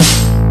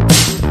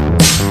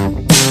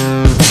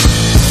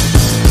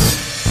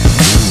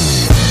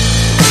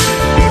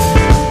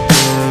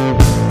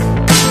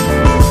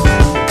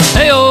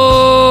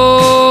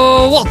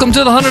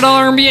to the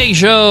 $100 MBA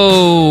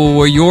Show,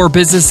 where your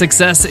business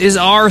success is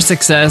our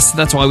success.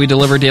 That's why we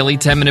deliver daily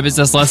 10-minute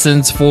business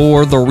lessons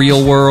for the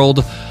real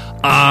world.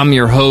 I'm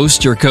your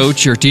host, your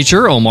coach, your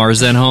teacher, Omar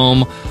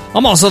Zenhom.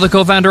 I'm also the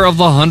co-founder of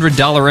the $100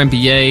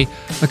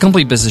 MBA, a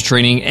complete business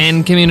training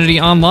and community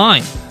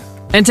online.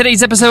 And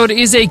today's episode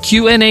is a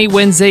Q&A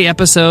Wednesday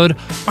episode.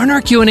 On our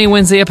Q&A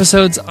Wednesday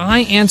episodes,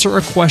 I answer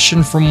a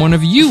question from one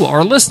of you,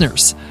 our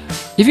listeners.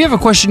 If you have a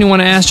question you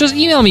want to ask, just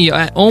email me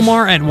at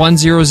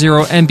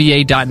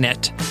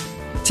omar@100mba.net.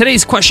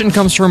 Today's question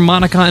comes from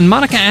Monica, and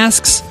Monica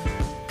asks,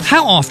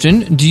 how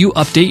often do you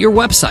update your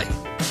website?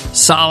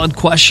 Solid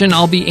question.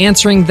 I'll be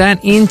answering that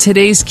in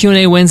today's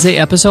Q&A Wednesday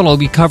episode. I'll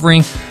be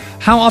covering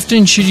how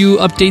often should you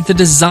update the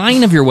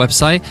design of your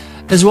website,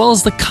 as well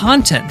as the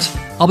content.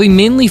 I'll be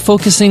mainly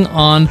focusing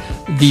on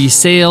the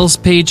sales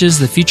pages,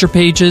 the feature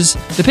pages,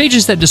 the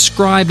pages that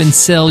describe and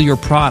sell your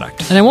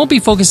product. And I won't be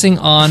focusing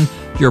on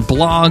your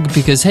blog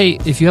because, hey,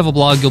 if you have a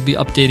blog, you'll be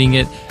updating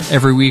it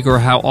every week, or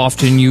how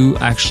often you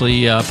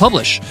actually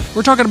publish.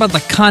 We're talking about the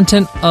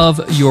content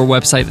of your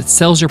website that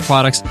sells your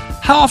products.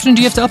 How often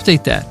do you have to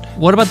update that?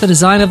 What about the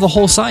design of the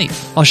whole site?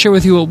 I'll share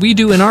with you what we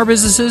do in our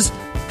businesses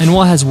and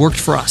what has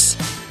worked for us.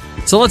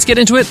 So let's get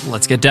into it.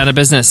 Let's get down to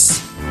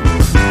business.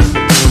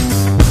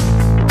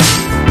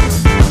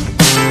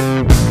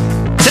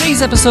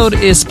 Today's episode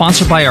is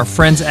sponsored by our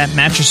friends at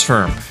Mattress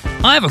Firm.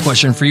 I have a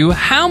question for you.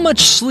 How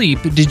much sleep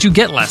did you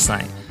get last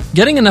night?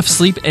 Getting enough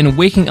sleep and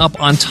waking up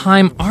on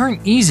time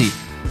aren't easy,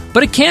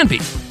 but it can be.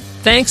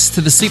 Thanks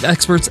to the sleep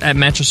experts at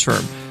Mattress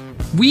Firm.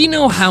 We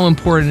know how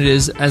important it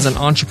is as an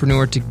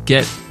entrepreneur to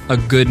get a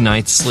good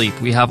night's sleep.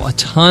 We have a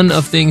ton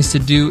of things to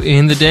do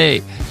in the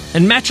day,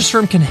 and Mattress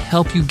Firm can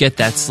help you get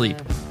that sleep.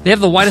 They have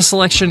the widest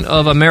selection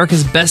of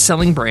America's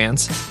best-selling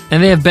brands,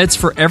 and they have beds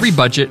for every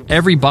budget,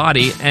 every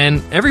body,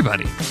 and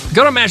everybody.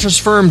 Go to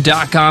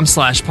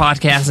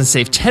mattressfirm.com/podcast and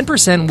save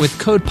 10% with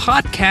code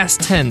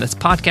PODCAST10. That's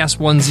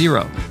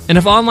podcast10. And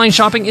if online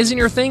shopping isn't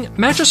your thing,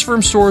 Mattress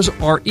Firm stores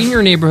are in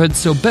your neighborhood,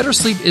 so better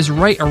sleep is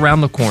right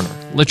around the corner,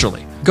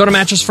 literally. Go to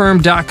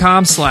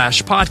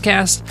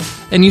mattressfirm.com/podcast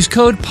and use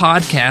code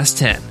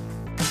PODCAST10.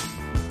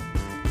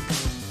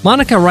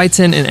 Monica writes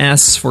in and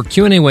asks for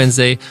Q&A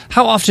Wednesday,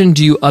 how often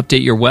do you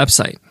update your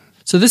website?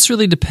 So this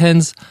really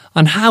depends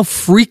on how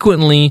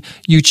frequently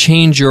you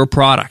change your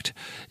product.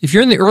 If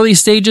you're in the early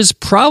stages,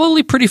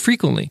 probably pretty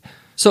frequently.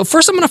 So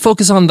first I'm going to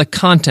focus on the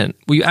content,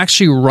 what you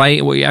actually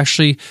write, what you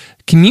actually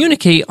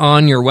communicate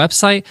on your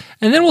website,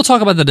 and then we'll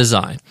talk about the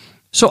design.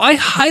 So I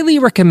highly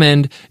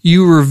recommend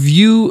you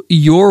review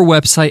your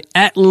website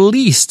at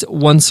least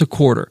once a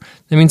quarter.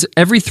 That means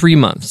every 3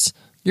 months.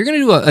 You're going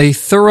to do a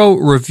thorough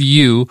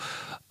review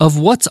of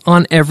what's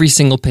on every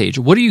single page.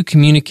 What are you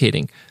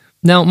communicating?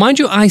 Now, mind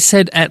you, I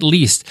said at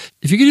least.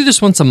 If you could do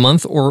this once a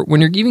month, or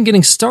when you're even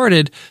getting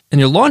started and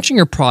you're launching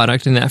your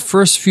product in that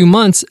first few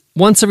months,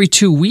 once every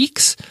 2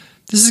 weeks,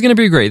 this is going to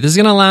be great. This is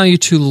going to allow you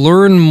to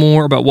learn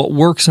more about what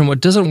works and what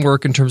doesn't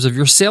work in terms of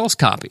your sales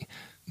copy.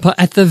 But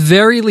at the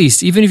very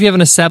least, even if you have an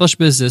established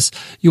business,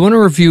 you want to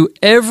review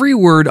every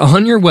word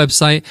on your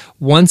website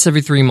once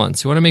every 3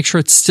 months. You want to make sure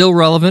it's still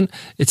relevant,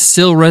 it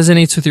still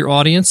resonates with your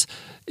audience,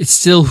 it's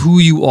still who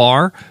you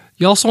are.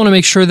 You also want to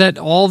make sure that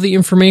all the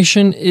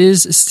information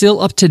is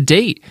still up to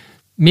date.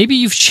 Maybe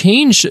you've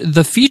changed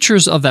the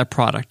features of that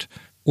product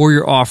or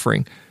your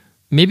offering.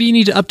 Maybe you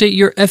need to update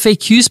your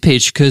FAQs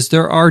page because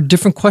there are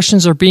different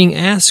questions that are being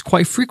asked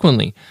quite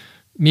frequently.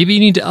 Maybe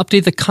you need to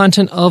update the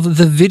content of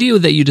the video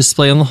that you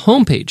display on the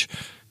homepage.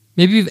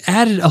 Maybe you've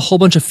added a whole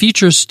bunch of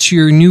features to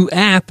your new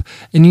app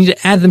and you need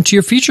to add them to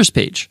your features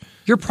page.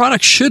 Your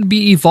product should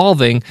be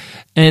evolving,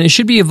 and it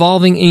should be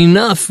evolving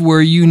enough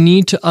where you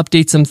need to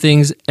update some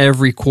things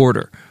every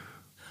quarter.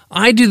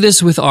 I do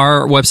this with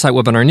our website,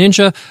 Webinar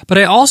Ninja, but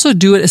I also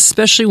do it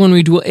especially when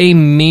we do a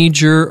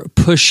major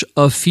push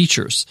of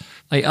features.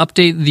 I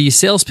update the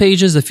sales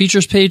pages, the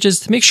features pages,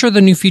 to make sure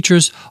the new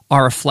features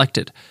are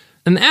reflected.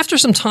 And after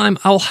some time,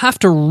 I'll have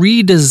to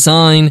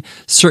redesign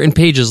certain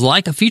pages,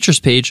 like a features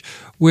page,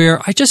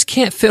 where I just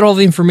can't fit all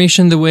the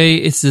information the way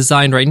it's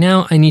designed right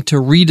now. I need to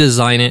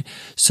redesign it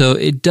so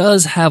it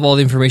does have all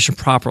the information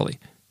properly.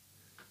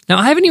 Now,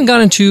 I haven't even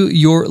gotten into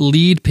your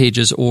lead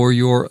pages or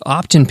your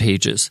opt-in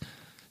pages.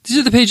 These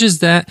are the pages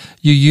that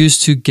you use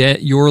to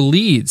get your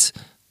leads,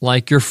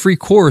 like your free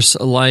course,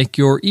 like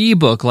your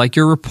ebook, like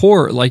your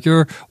report, like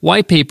your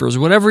white papers,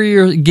 whatever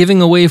you're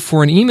giving away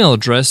for an email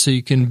address so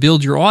you can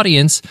build your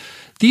audience.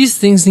 These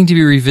things need to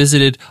be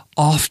revisited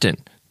often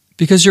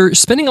because you're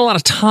spending a lot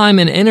of time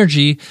and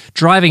energy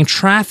driving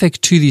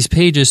traffic to these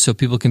pages so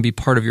people can be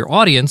part of your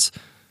audience.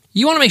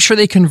 You want to make sure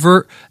they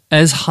convert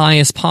as high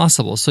as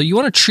possible. So you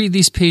want to treat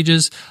these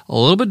pages a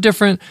little bit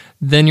different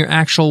than your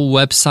actual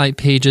website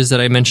pages that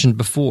I mentioned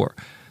before.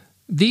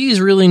 These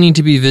really need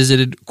to be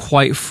visited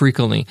quite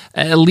frequently,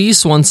 at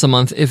least once a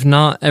month, if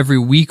not every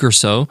week or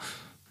so,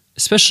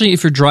 especially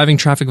if you're driving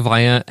traffic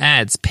via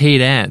ads, paid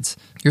ads.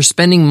 You're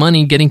spending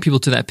money getting people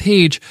to that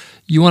page.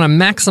 You want to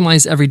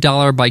maximize every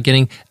dollar by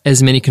getting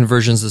as many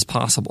conversions as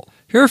possible.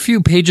 Here are a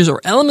few pages or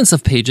elements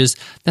of pages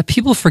that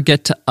people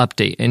forget to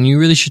update and you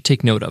really should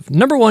take note of.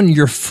 Number one,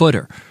 your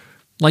footer,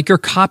 like your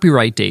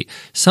copyright date.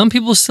 Some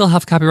people still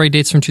have copyright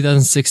dates from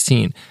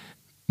 2016.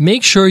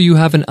 Make sure you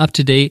have an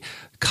up-to-date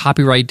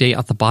copyright date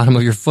at the bottom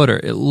of your footer.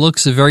 It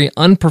looks very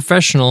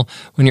unprofessional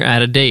when you're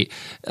out of date.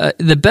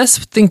 The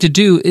best thing to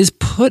do is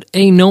put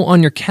a note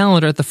on your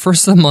calendar at the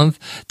first of the month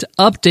to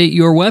update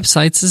your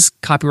website's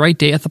copyright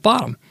date at the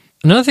bottom.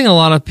 Another thing a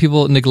lot of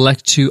people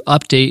neglect to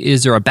update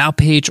is their about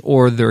page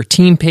or their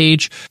team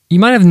page. You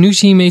might have new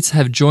teammates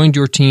have joined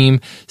your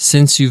team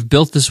since you've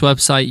built this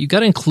website. You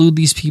got to include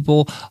these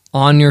people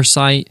on your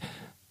site.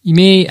 You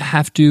may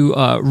have to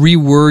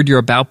reword your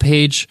about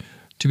page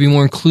to be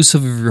more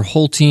inclusive of your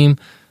whole team.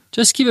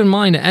 Just keep in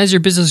mind, as your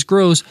business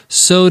grows,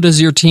 so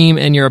does your team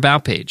and your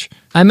about page.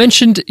 I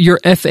mentioned your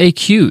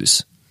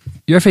FAQs.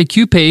 Your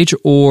FAQ page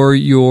or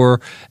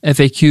your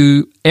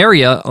FAQ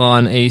area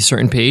on a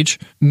certain page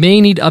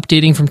may need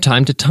updating from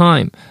time to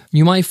time.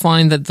 You might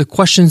find that the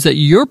questions that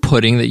you're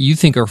putting that you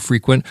think are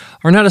frequent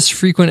are not as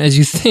frequent as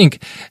you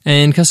think.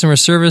 And customer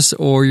service,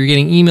 or you're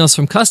getting emails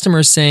from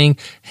customers saying,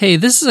 hey,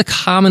 this is a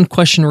common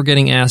question we're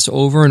getting asked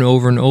over and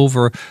over and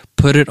over.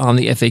 Put it on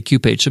the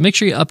FAQ page. So make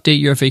sure you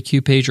update your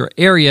FAQ page or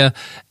area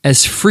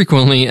as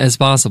frequently as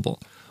possible.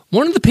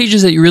 One of the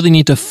pages that you really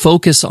need to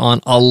focus on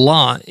a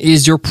lot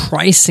is your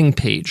pricing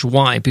page.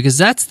 Why? Because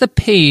that's the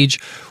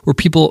page where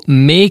people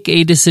make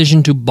a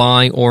decision to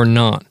buy or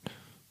not.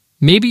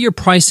 Maybe your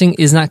pricing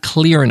is not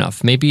clear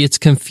enough. Maybe it's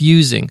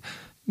confusing.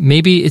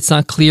 Maybe it's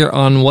not clear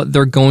on what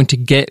they're going to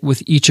get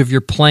with each of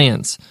your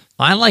plans.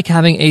 I like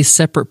having a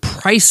separate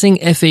pricing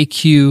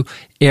FAQ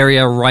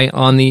area right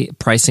on the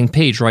pricing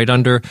page, right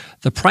under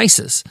the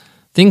prices.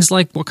 Things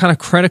like what kind of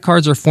credit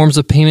cards or forms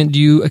of payment do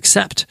you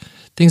accept?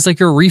 Things like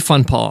your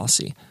refund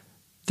policy.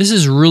 This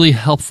is really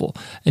helpful.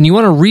 And you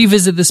want to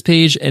revisit this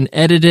page and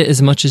edit it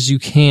as much as you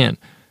can.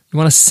 You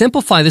want to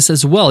simplify this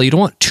as well. You don't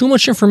want too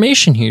much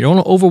information here. You don't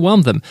want to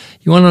overwhelm them.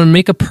 You want to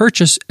make a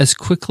purchase as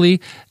quickly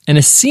and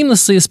as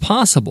seamlessly as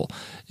possible.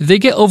 If they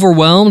get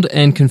overwhelmed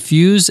and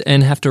confused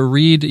and have to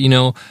read,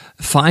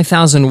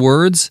 5,000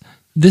 words,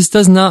 this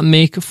does not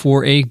make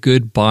for a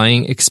good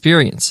buying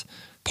experience.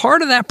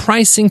 Part of that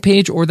pricing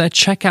page or that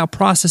checkout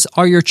process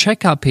are your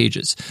checkout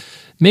pages.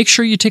 Make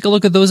sure you take a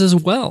look at those as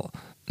well.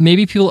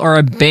 Maybe people are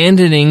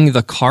abandoning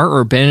the cart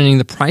or abandoning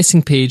the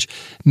pricing page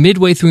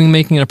midway through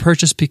making a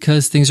purchase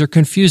because things are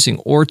confusing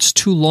or it's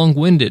too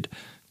long-winded,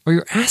 or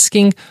you're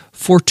asking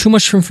for too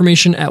much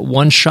information at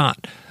one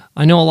shot.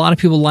 I know a lot of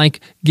people like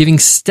giving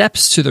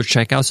steps to their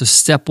checkout. So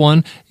step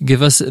 1,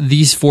 give us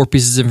these 4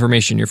 pieces of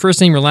information: your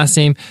first name, your last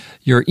name,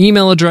 your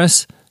email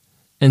address,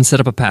 and set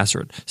up a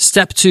password.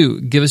 Step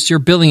 2, give us your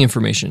billing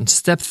information.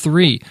 Step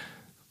 3,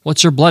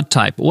 what's your blood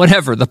type?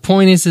 Whatever. The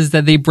point is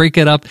that they break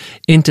it up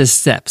into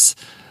steps.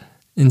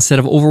 Instead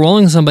of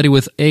overwhelming somebody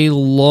with a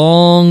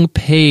long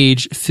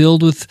page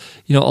filled with,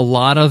 a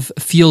lot of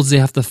fields they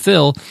have to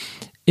fill,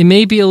 it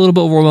may be a little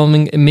bit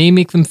overwhelming. It may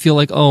make them feel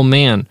like, oh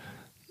man,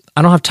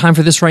 I don't have time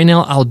for this right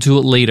now. I'll do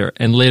it later,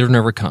 and later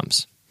never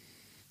comes.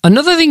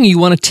 Another thing you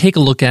want to take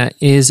a look at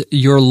is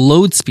your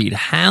load speed,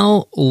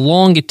 how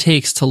long it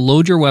takes to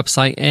load your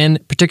website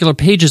and particular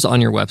pages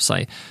on your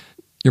website,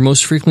 your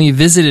most frequently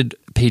visited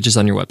pages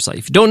on your website.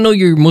 If you don't know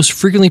your most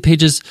frequently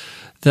pages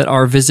that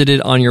are visited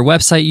on your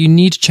website, you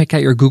need to check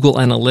out your Google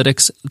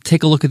Analytics.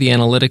 Take a look at the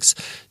analytics.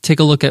 Take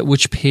a look at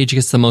which page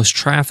gets the most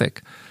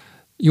traffic.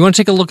 You want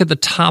to take a look at the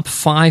top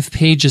 5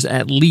 pages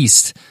at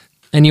least,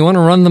 and you want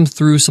to run them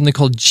through something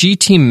called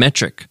GT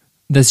Metric.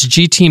 That's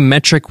GT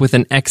Metric with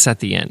an X at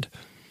the end.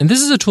 And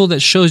this is a tool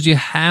that shows you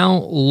how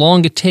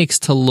long it takes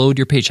to load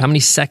your page, how many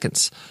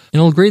seconds.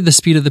 And it'll grade the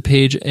speed of the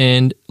page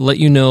and let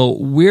you know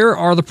where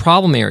are the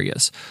problem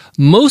areas.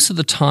 Most of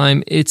the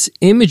time, it's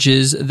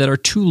images that are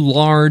too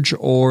large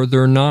or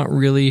they're not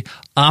really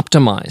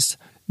optimized.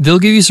 They'll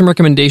give you some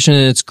recommendation,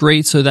 and it's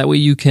great so that way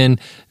you can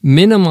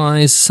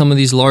minimize some of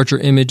these larger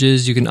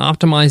images. You can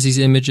optimize these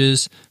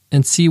images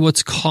and see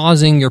what's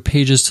causing your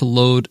pages to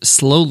load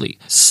slowly.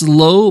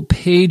 Slow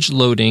page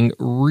loading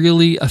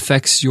really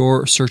affects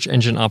your search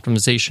engine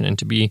optimization and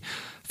to be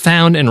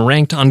found and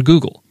ranked on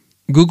Google.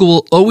 Google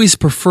will always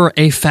prefer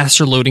a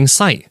faster loading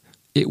site.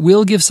 It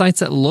will give sites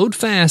that load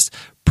fast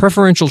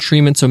preferential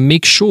treatment, so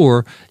make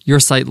sure your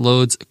site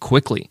loads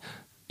quickly.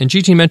 And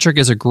GT Metric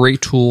is a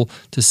great tool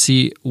to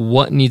see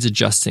what needs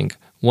adjusting,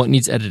 what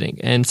needs editing.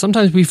 And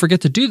sometimes we forget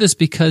to do this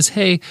because,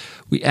 hey,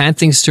 we add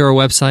things to our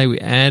website, we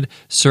add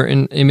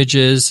certain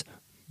images,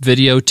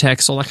 video,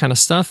 text, all that kind of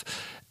stuff,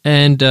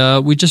 and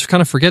we just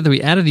kind of forget that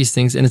we added these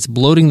things, and it's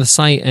bloating the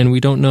site, and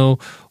we don't know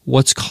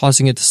what's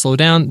causing it to slow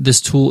down.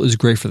 This tool is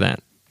great for that.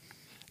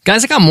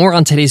 Guys, I got more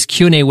on today's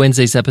Q&A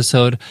Wednesday's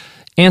episode,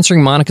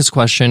 answering Monica's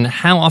question,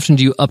 how often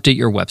do you update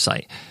your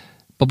website?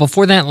 But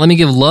before that, let me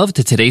give love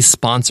to today's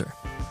sponsor.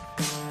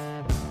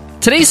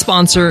 Today's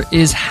sponsor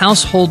is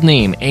Household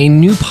Name, a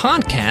new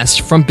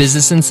podcast from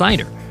Business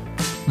Insider.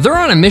 They're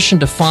on a mission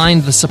to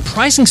find the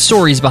surprising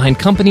stories behind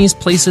companies,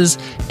 places,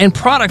 and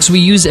products we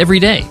use every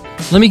day.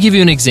 Let me give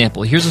you an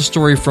example. Here's a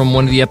story from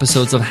one of the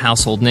episodes of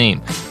Household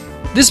Name.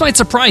 This might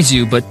surprise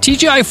you, but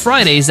TGI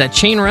Fridays, that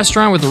chain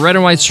restaurant with the red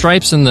and white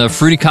stripes and the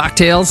fruity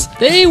cocktails,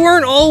 they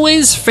weren't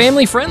always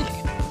family-friendly.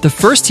 The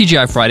first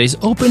TGI Fridays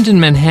opened in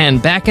Manhattan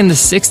back in the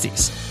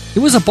 60s. It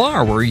was a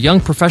bar where young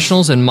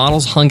professionals and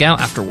models hung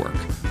out after work.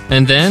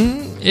 And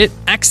then it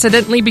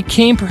accidentally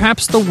became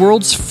perhaps the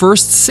world's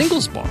first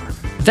singles bar.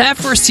 That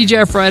first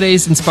TGI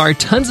Fridays inspired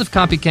tons of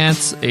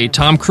copycats, a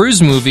Tom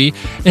Cruise movie,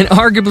 and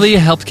arguably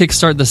helped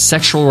kickstart the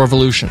sexual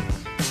revolution.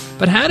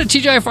 But how did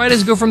TGI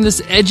Fridays go from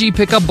this edgy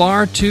pickup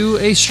bar to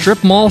a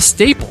strip mall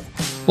staple?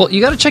 Well,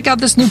 you got to check out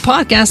this new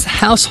podcast,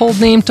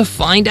 Household Name, to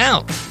find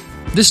out.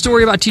 This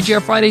story about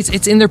TGI Fridays,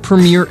 it's in their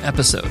premiere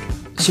episode.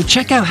 So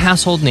check out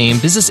Household Name,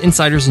 Business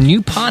Insider's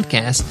new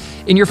podcast,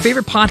 in your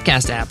favorite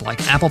podcast app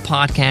like Apple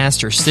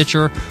Podcasts or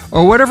Stitcher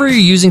or whatever you're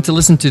using to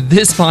listen to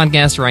this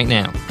podcast right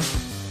now.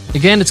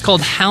 Again, it's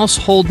called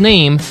Household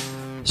Name.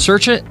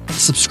 Search it,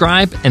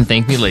 subscribe, and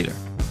thank me later.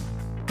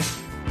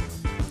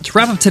 To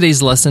wrap up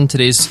today's lesson,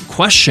 today's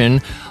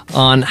question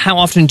on how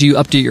often do you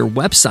update your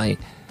website,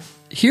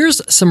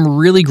 here's some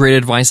really great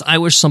advice I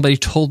wish somebody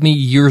told me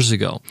years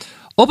ago.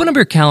 Open up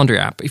your calendar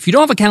app. If you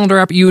don't have a calendar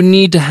app, you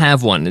need to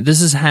have one.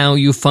 This is how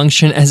you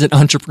function as an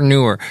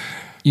entrepreneur.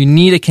 You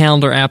need a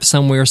calendar app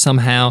somewhere,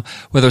 somehow,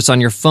 whether it's on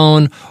your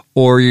phone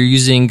or you're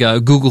using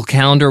Google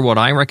Calendar, what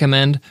I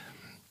recommend.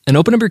 And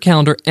open up your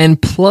calendar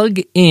and plug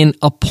in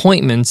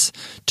appointments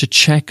to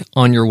check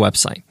on your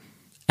website.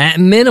 At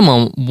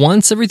minimum,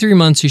 once every 3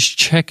 months, you should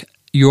check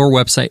your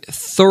website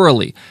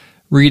thoroughly.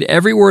 Read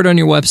every word on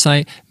your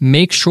website.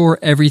 Make sure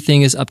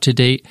everything is up to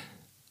date.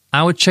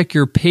 I would check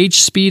your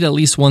page speed at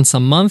least once a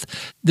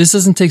month. This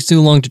doesn't take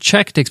too long to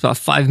check. It takes about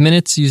 5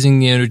 minutes using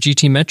the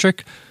GT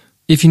metric.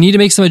 If you need to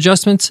make some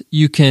adjustments,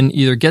 you can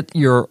either get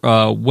your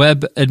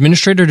web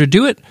administrator to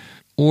do it,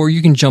 or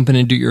you can jump in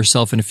and do it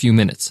yourself in a few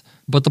minutes.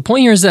 But the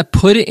point here is that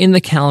put it in the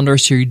calendar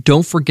so you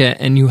don't forget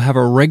and you have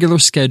a regular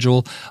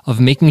schedule of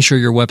making sure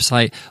your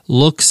website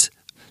looks.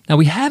 Now,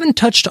 we haven't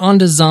touched on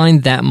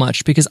design that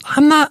much because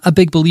I'm not a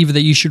big believer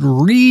that you should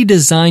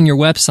redesign your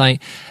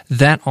website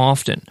that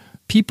often.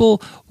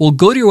 People will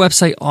go to your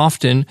website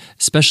often,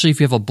 especially if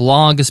you have a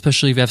blog,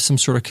 especially if you have some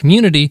sort of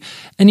community,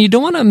 and you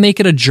don't want to make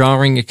it a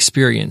jarring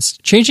experience.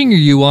 Changing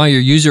your UI, your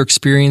user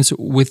experience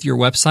with your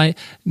website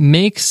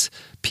makes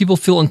people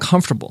feel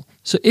uncomfortable.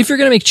 So if you're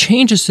going to make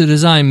changes to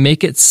design,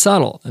 make it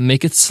subtle and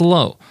make it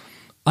slow.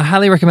 I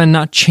highly recommend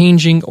not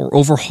changing or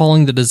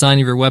overhauling the design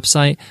of your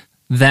website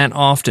that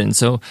often.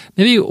 So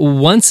maybe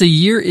once a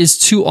year is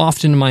too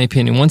often in my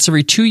opinion. Once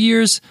every 2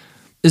 years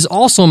is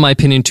also in my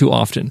opinion too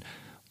often.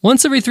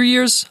 Once every 3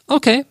 years,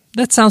 okay,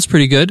 that sounds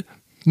pretty good.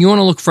 You want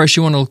to look fresh,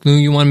 you want to look new,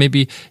 you want to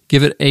maybe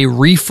give it a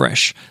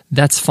refresh.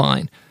 That's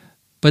fine.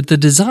 But the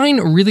design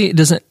really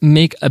doesn't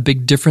make a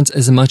big difference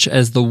as much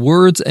as the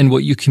words and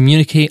what you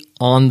communicate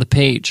on the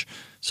page.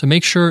 So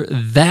make sure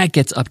that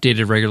gets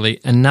updated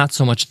regularly and not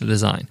so much the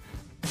design.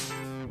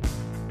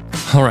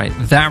 All right,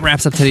 that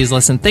wraps up today's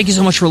lesson. Thank you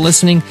so much for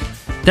listening.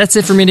 That's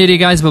it for me today,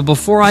 guys. But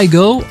before I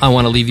go, I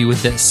want to leave you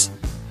with this.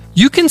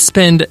 You can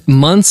spend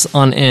months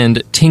on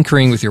end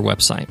tinkering with your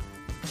website.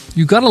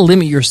 You got to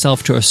limit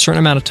yourself to a certain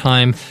amount of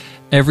time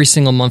every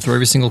single month or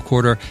every single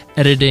quarter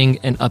editing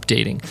and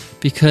updating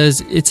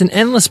because it's an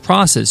endless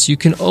process. You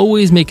can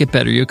always make it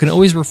better. You can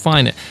always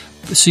refine it.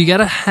 So you got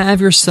to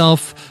have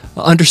yourself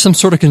under some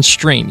sort of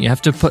constraint. You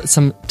have to put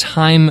some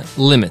time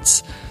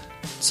limits.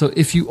 So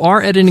if you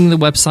are editing the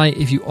website,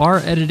 if you are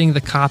editing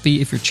the copy,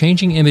 if you're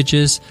changing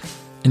images,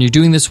 and you're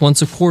doing this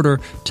once a quarter,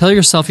 tell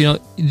yourself,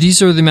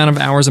 these are the amount of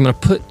hours I'm going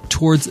to put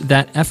towards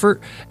that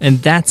effort, and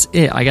that's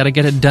it. I got to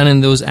get it done in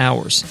those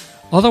hours.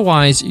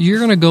 Otherwise, you're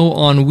going to go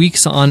on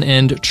weeks on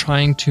end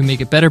trying to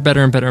make it better,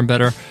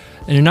 and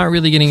you're not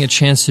really getting a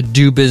chance to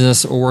do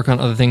business or work on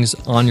other things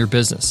on your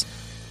business.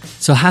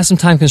 So have some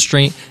time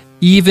constraint,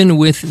 even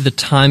with the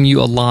time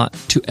you allot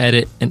to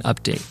edit and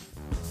update.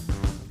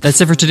 That's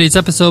it for today's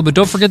episode, but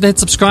don't forget to hit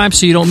subscribe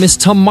so you don't miss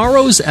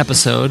tomorrow's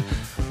episode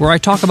where I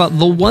talk about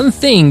the one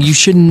thing you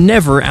should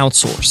never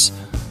outsource.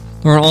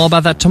 Learn all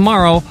about that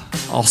tomorrow.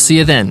 I'll see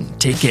you then.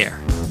 Take care.